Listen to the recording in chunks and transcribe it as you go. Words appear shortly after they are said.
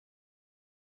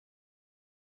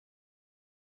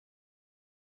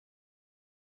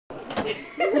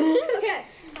Okay,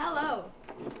 hello.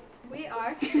 We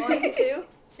are going to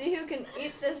see who can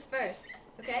eat this first.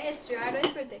 Okay, it's Gerard's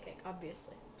birthday cake,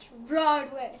 obviously.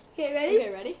 Broadway. Okay, ready?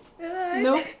 Okay, ready?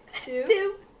 Nope. 2,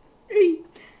 2, 3.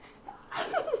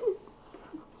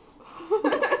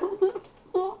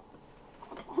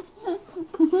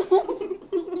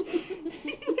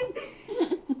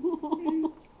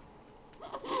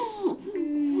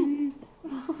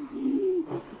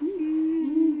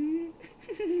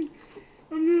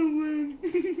 I'm gonna win.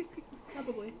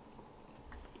 Probably.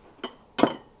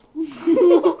 And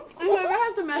whoever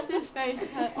has the messiest face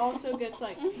also gets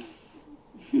like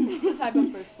the type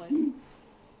of first place.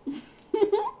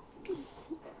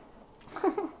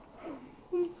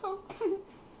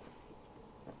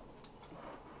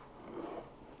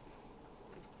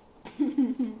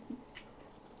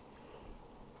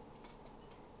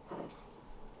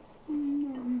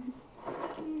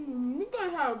 You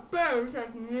guys have better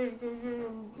technique.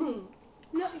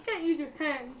 No, you can't use your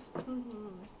hands.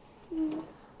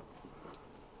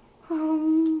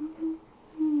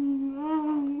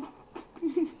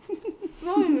 I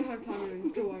don't even have time to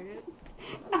enjoy it.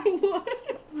 I would.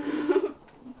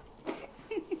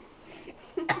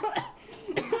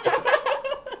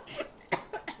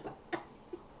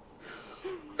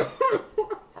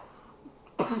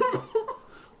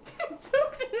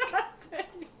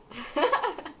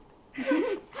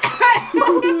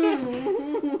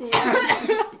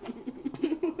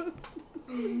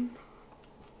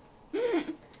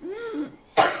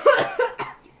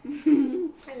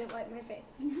 I didn't wipe my face.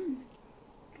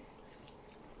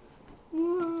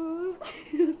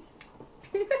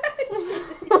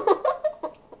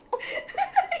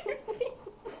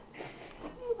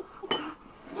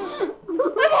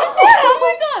 Oh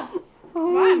my god!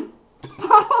 One.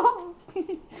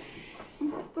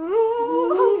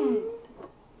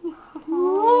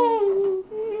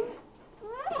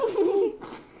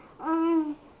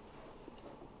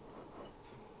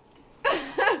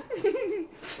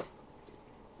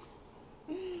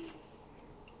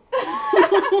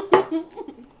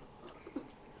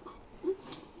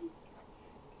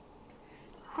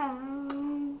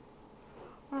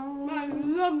 My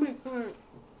stomach hurts.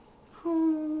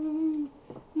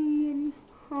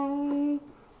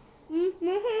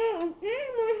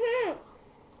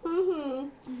 Oh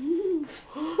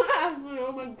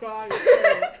my god.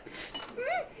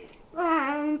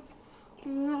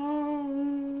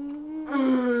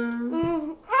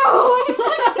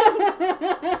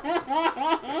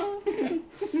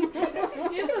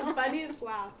 You have the funniest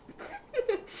laugh.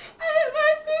 I hit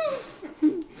my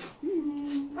food.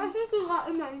 I think a lot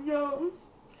in my nose.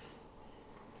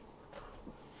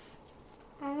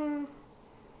 I'm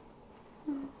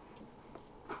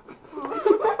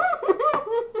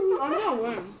gonna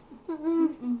win.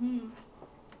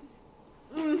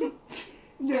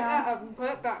 Yeah, put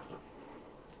it back.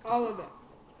 All of it.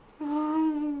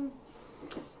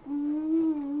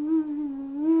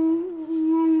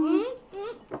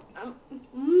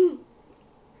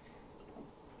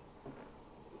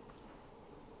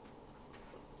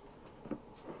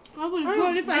 I would have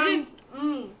won if I didn't.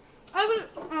 I would.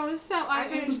 Oh, stop. I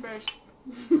finished first.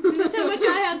 That's how much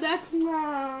I had left.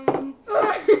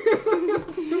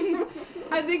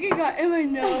 I think it got in my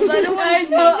nose. I don't want to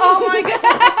smell it. Oh my god.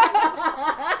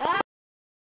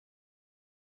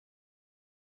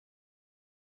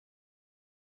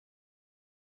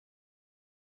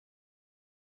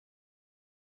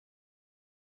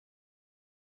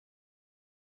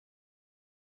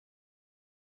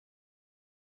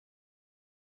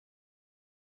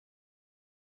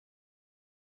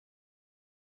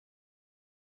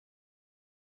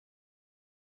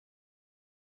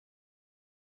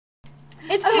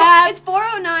 It's Okay, it's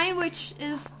 4:09, which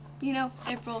is, you know,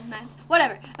 April 9th.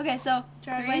 Whatever. Okay, so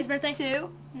Gerard's birthday. 2,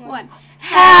 1.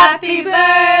 Happy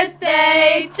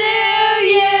birthday to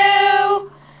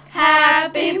you.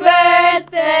 Happy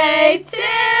birthday to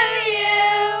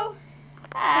you.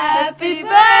 Happy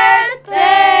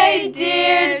birthday,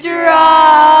 dear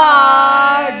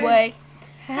Gerard. Wait.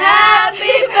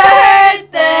 Happy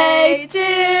birthday to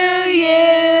you.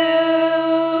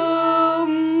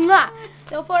 Mwah.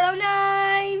 Still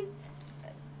 4:09.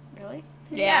 Really?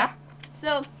 Yeah.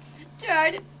 So,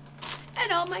 Gerard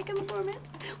and all my conformants,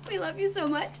 we love you so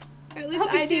much. Or at least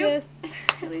Hope you I see do. this.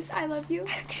 At least I love you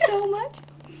so much.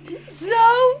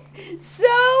 So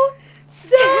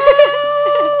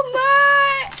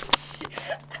much.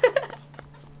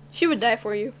 She would die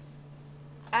for you.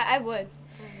 I would.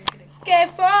 Okay,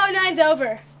 4:09's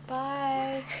over.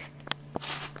 Bye.